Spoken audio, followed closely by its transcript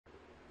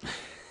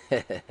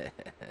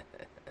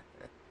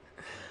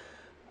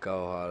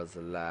Cold Heart is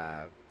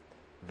alive.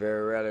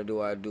 Very rarely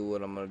do I do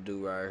what I'm gonna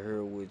do right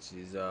here, which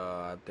is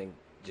I think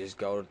just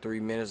go to 3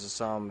 minutes or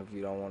something if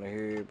you don't want to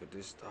hear it. But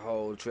this the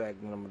whole track,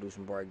 and I'm gonna do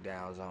some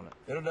breakdowns on it.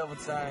 It'll never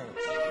change.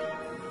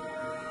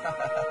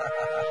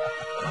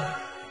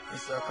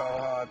 It's so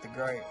Cold Heart the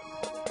Great.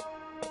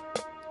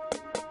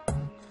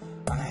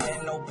 I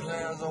had no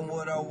plans on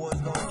what I was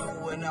gonna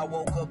do when I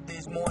woke up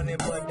this morning,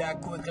 but I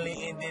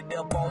quickly ended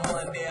up on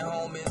Monday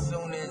home. As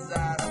soon as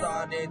I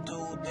started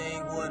to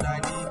think what I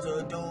need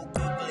to do,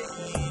 quickly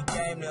it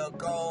came to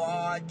Cold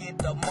Heart, get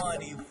the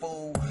money,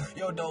 fool.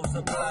 Your dope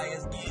supply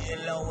is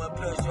getting low, and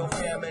plus your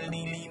family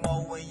need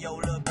more when your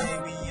little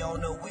baby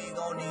on the we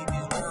gon' need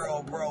this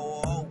world,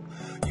 bro. Oh,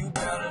 you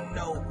better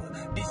know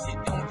this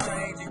shit don't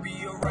change, it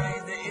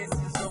rearrange the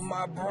essence of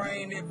my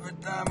brain every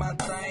time I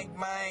think.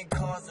 Mine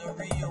constant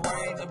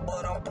rearranging,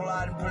 but I'm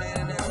plotting,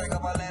 planning, and take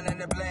up my land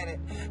and the planet.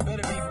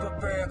 Better be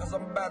prepared, cause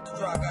I'm about to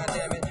drop,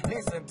 goddammit.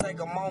 Listen, take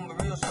a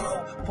moment real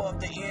slow, puff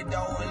the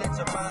endo and let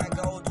your mind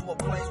go to a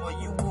place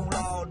where you rule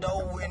all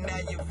though. And now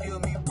you feel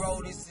me,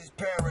 bro, this is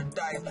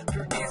paradise.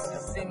 Pure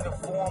essence in the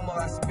form of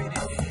I spit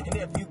it. And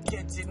if you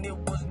catch it, it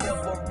was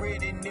never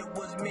written, it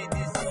was meant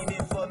to see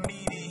it for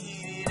me to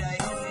hit it. I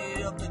hit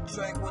it up the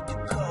track with the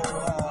Cold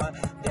Heart.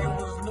 They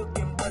was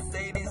looking, but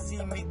they didn't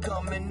see me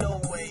coming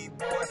no way,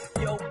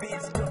 boy. Yo,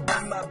 bitch could be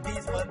my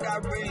bitch, but I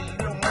really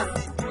don't want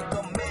this trick.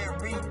 I'm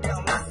married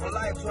down low for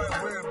life, so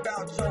I worry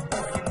about your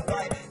fucking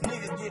wife.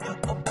 Nigga, get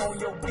up on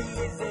your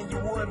biz and you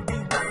wouldn't be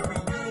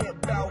worrying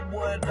about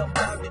what I'm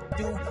about to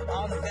do.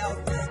 I'm about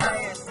to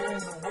smash through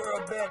the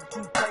world, better to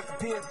take a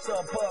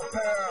picture,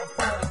 prepare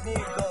for the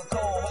nigga.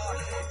 Cold Heart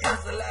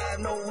is alive,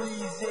 no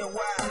reason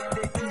why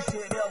that you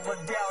should ever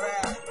doubt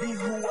I be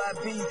who I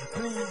be.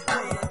 Please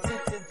pay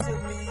attention to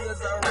me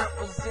as I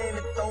represent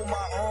and throw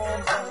my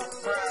arms on the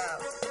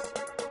crowd.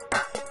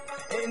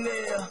 And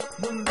there,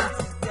 the mix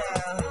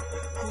down,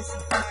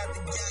 crucified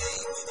the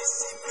game.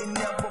 It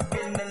never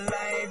been the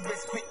lane, been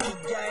spitting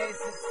game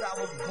since I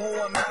was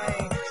born,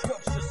 man.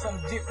 Structure some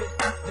different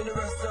than the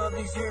rest of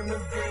these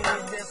human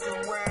beings that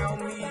surround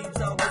me.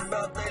 Talking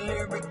about that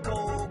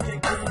lyrical,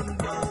 kicking them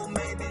gold.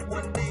 Maybe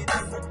one day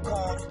they will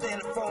come,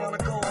 stand in front of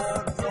the Cold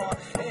Heart guitar,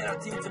 and I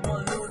teach them a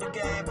little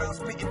game about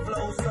spitting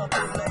flows,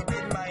 something like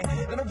that, man.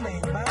 Let me play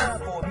your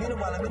mind for a minute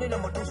while I'm in it.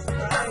 I'ma do some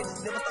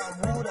things. Never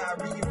thought would I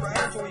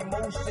rearrange your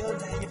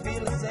emotions and you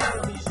feeling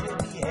sad. You should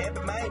be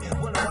happy,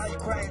 man. Wonder why you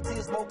crying,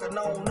 tears smoking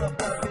on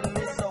up, I'm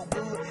feeling so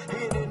good.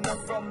 Hitting up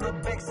from the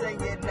back,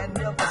 saying I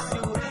never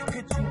should.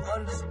 Could you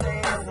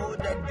understand?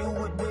 Would I do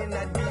it when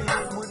I did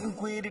it? Wouldn't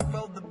quit it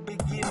from the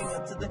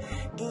beginning to the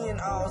end.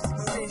 All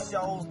success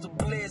shows to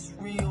bless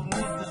real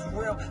niggas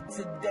rep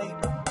today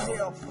to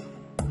death.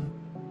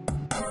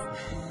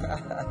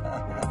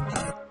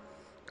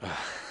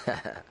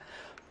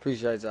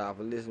 Appreciate y'all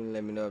for listening.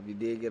 Let me know if you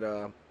did get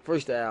a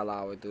freestyle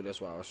all the way through. That's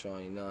why I was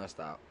showing you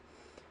non-stop.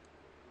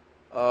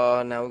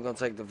 Now we're gonna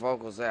take the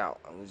vocals out.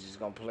 We're just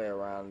gonna play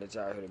around and let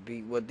y'all hear the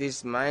beat. What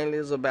this mainly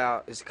is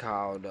about is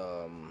called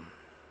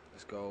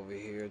let's go over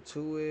here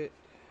to it.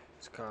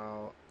 It's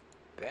called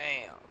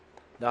BAM,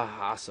 the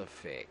Haas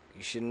Effect.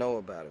 You should know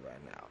about it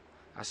right now.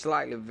 I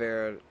slightly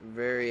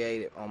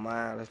varied it on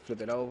mine. Let's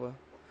flip it over.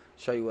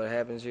 Show you what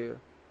happens here.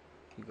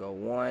 You go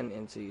one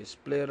into your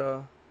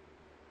splitter.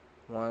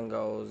 One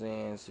goes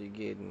in, so you're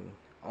getting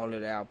only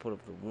the output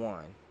of the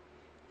one,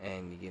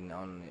 and you're getting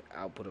only the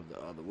output of the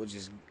other, which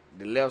is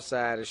the left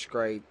side is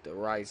straight, the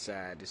right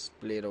side is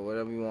split, or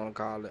whatever you want to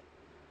call it.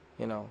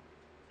 You know,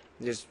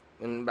 just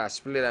and by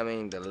split I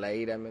mean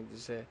delayed. I meant to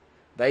say.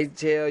 They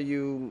tell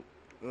you,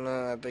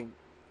 I think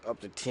up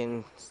to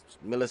 10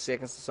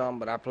 milliseconds or something,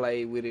 but I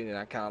played with it and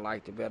I kind of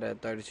liked it better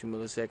at 32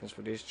 milliseconds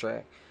for this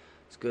track.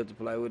 It's good to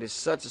play with. It's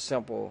such a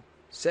simple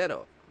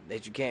setup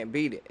that you can't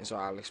beat it, and so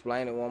I'll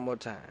explain it one more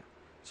time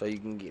so you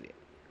can get it.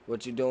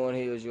 What you're doing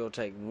here is you'll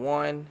take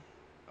one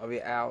of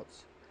your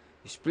outs,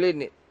 you're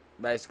splitting it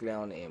basically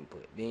on the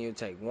input. Then you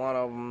take one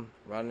of them,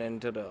 run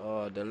into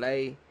the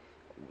delay,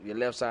 your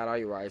left side or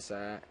your right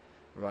side,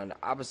 run the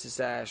opposite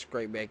side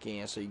straight back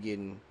in, so you're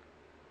getting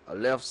a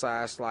left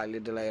side slightly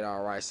delayed or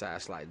a right side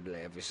slightly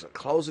delayed. If it's a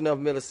close enough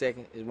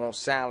millisecond, it won't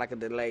sound like a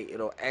delay.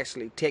 It'll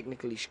actually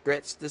technically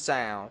stretch the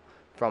sound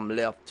from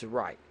left to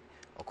right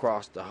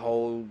across the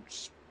whole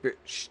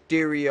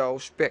stereo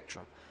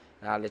spectrum.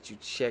 And I'll let you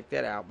check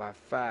that out by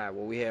 5.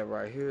 What we have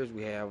right here is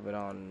we have it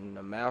on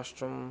the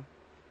Maelstrom,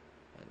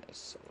 and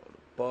it's on the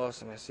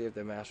bus, and let's see if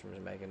the Maelstrom is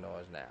making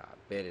noise now. I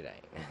bet it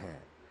ain't.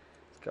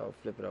 Let's go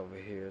flip it over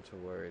here to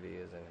where it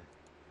is in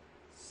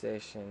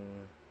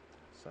session.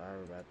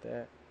 Sorry about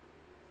that.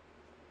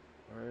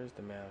 Where is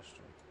the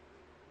Maelstrom?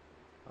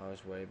 Oh,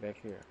 it's way back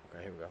here.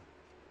 Okay, here we go.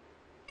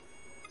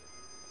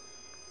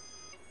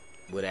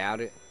 Without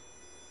it,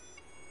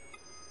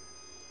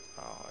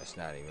 oh, it's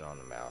not even on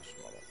the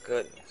Maelstrom. Oh my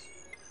goodness.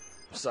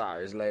 I'm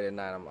sorry, it's late at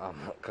night. I'm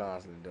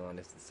constantly doing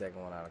this. The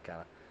second one I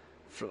kind of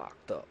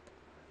flocked up.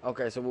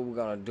 Okay, so what we're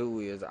gonna do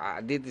is I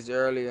did this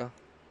earlier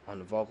on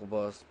the vocal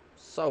bus.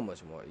 So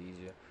much more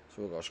easier.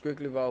 So we'll go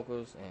strictly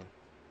vocals and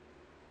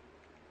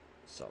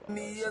solo.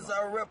 Me as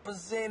I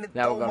represented,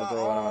 Now we're throw gonna my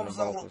throw it on the arms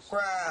on the vocals.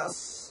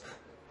 grass.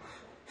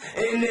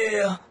 In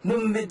there, the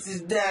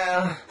bitches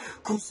down.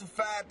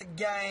 Crucified the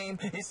game.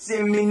 It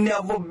sent me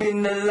never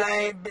been the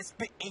lame. Been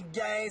spitting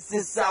game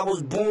since I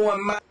was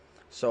born.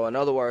 So in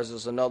other words,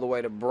 it's another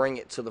way to bring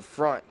it to the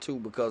front too,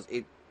 because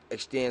it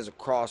extends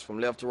across from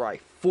left to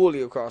right,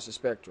 fully across the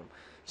spectrum.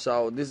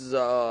 So this is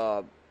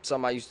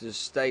something I used to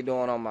stay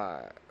doing on my,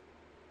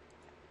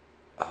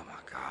 oh my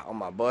god, on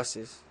my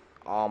buses,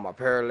 on my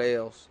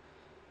parallels.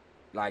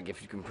 Like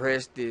if you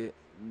compress the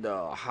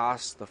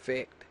Haas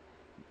Effect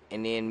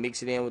and then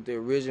mix it in with the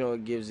original,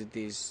 it gives it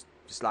this,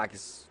 it's like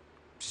it's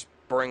just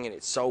bringing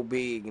it so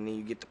big, and then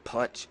you get the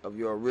punch of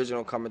your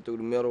original coming through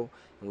the middle,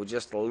 and with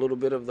just a little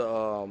bit of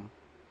the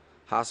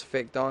Haas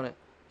Effect on it,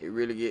 it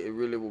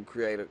really will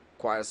create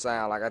quite a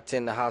sound. Like I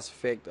tend to Haas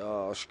Effect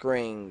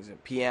strings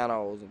and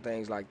pianos and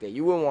things like that.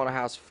 You wouldn't want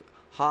a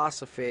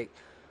Haas Effect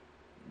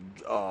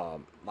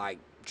like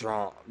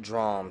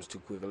drums too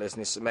quick, unless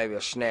it's maybe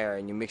a snare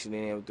and you mix it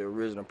in with the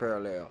original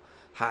parallel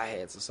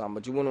hi-hats or something.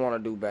 But you wouldn't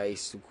want to do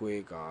bass too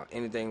quick or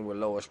anything with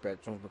lower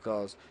spectrums,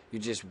 because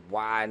you're just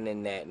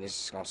widening that and it's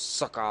just gonna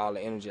suck all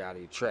the energy out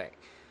of your track.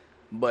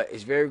 But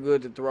it's very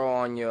good to throw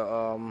on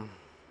your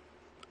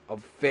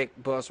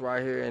effect bus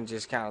right here and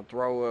just kind of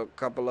throw a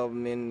couple of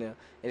them in there,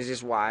 and it's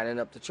just widening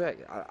up the track.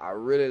 I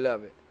really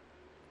love it.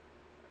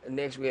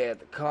 Next we had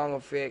the Kong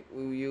effect.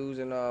 We were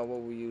using what were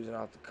we using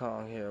off the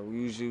Kong here? We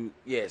usually,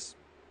 yes,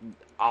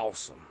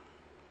 awesome.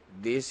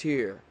 This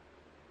here,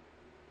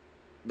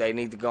 they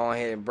need to go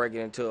ahead and break it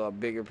into a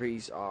bigger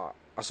piece,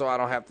 so I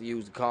don't have to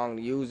use the Kong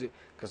to use it,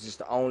 because it's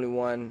the only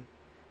one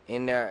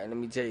in there. And let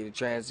me tell you, the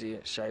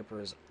transient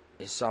shaper is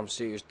something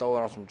serious. Throw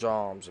it on some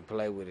drums and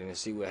play with it and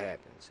see what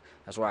happens.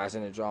 That's why it's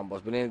in the drum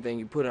bus. But anything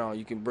you put it on,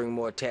 you can bring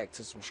more attack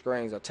to some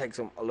strings or take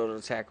a little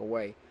attack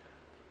away.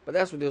 But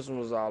that's what this one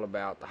was all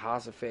about. The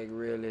Haas Effect,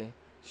 really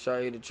show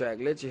you the track,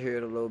 let you hear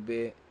it a little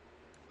bit.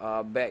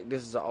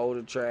 This is an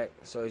older track,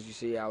 so as you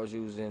see, I was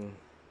using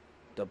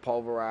the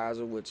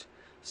pulverizer, which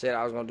said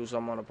I was gonna do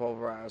something on the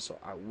pulverizer, so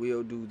I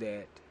will do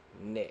that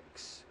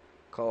next.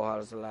 Cole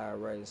Hottest Alive,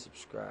 rate and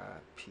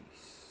subscribe.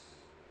 Peace.